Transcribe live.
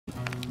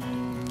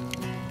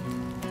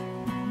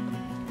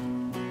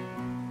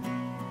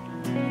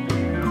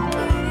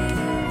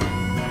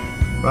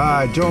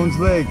Right, Jones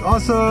Lake,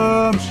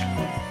 awesome!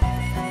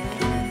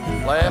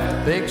 Left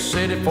the big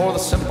city for the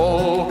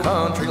simple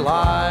country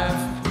life.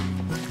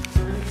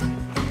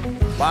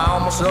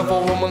 Found myself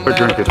a woman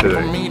that took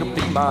for me to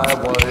be my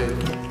wife.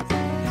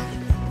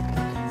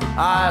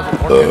 I was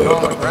working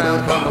on the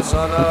ground from the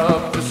sun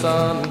up to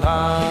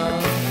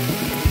sundown.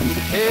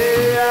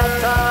 Hey, I'm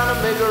trying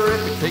to make a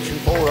reputation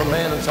for a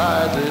man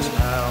inside this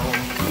town.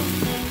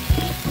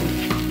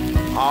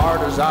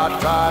 Hard as I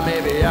try,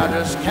 maybe I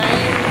just can't.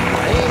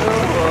 I ain't no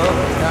up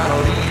kind of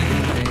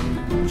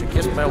leaving. She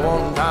kissed me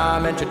one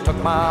time and she took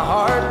my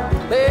heart.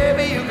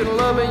 Baby, you can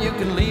love me, you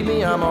can leave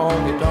me. I'm a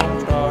honky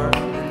tonk star.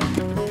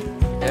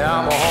 Yeah,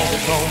 I'm a honky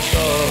tonk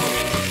star.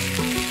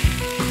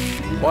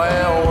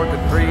 Well,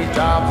 working 3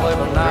 jobs,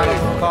 living out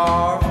of a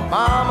car.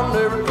 Mama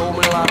never told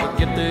me life would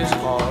get this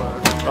hard.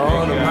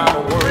 Running around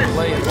the world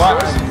playing guitar.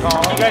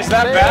 You guys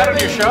that bad on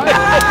your shot?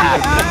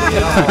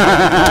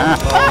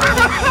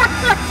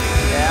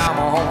 Yeah, I'm a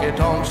honky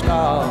tonk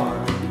star.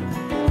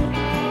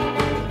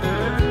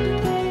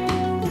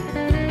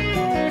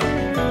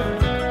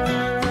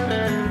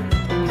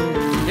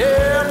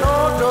 Yeah, no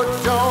George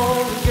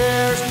Jones,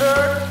 Gary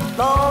Sturt,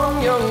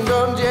 long young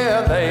guns,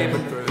 yeah, they've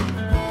been through.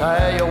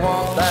 Tell you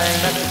one thing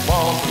that you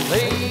won't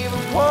believe.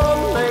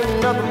 One thing,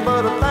 nothing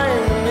but a thing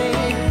to me.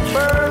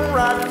 Burn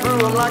right through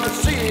them like a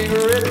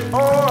cigarette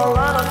or a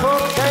line of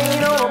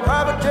cocaine on a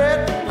private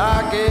jet.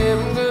 I give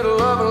them good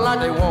loving like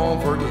they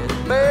won't forget.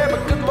 Baby,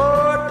 good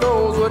Lord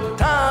knows what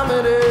time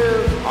it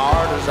is.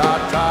 Hard as I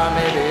try,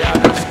 maybe I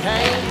just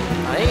can't.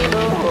 I ain't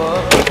no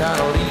up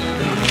kind of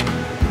leaving.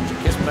 She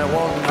kissed me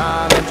one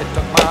time and she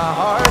took my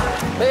heart.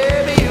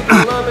 Baby, you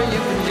can love me,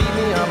 you can leave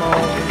me. I'm a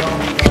honky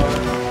tonk star.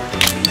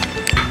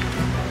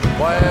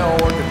 Well,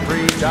 working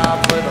 3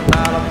 jobs, living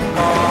out of the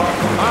car.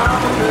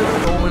 Mama never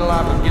told me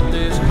life would get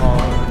this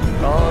hard.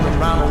 Running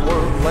around the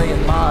world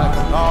playing my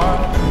guitar.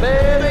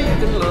 Baby, you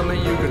can love me,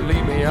 you can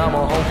leave me. I'm a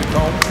honky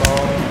tonk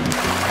star.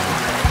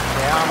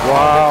 Yeah, I'm a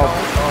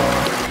honky tonk star.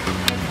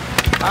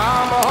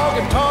 I'm a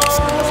honky tonk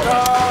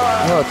star.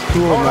 Oh, it's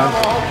cool, man.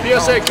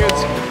 PSA,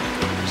 kids.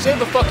 Save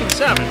the fucking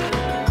salmon.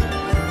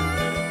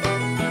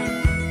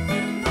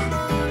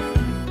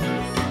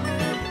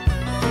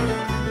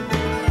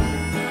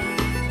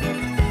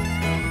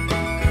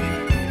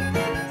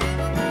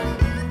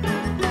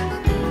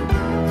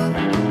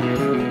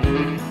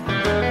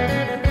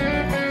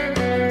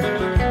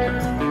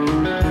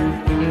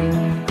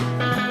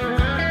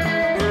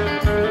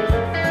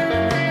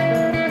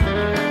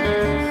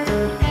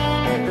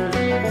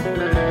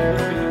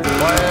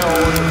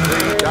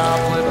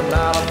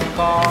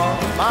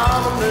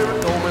 Mama never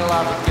told me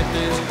life would get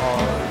this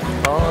hard.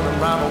 Running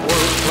around the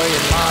world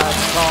playing my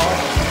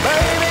guitar.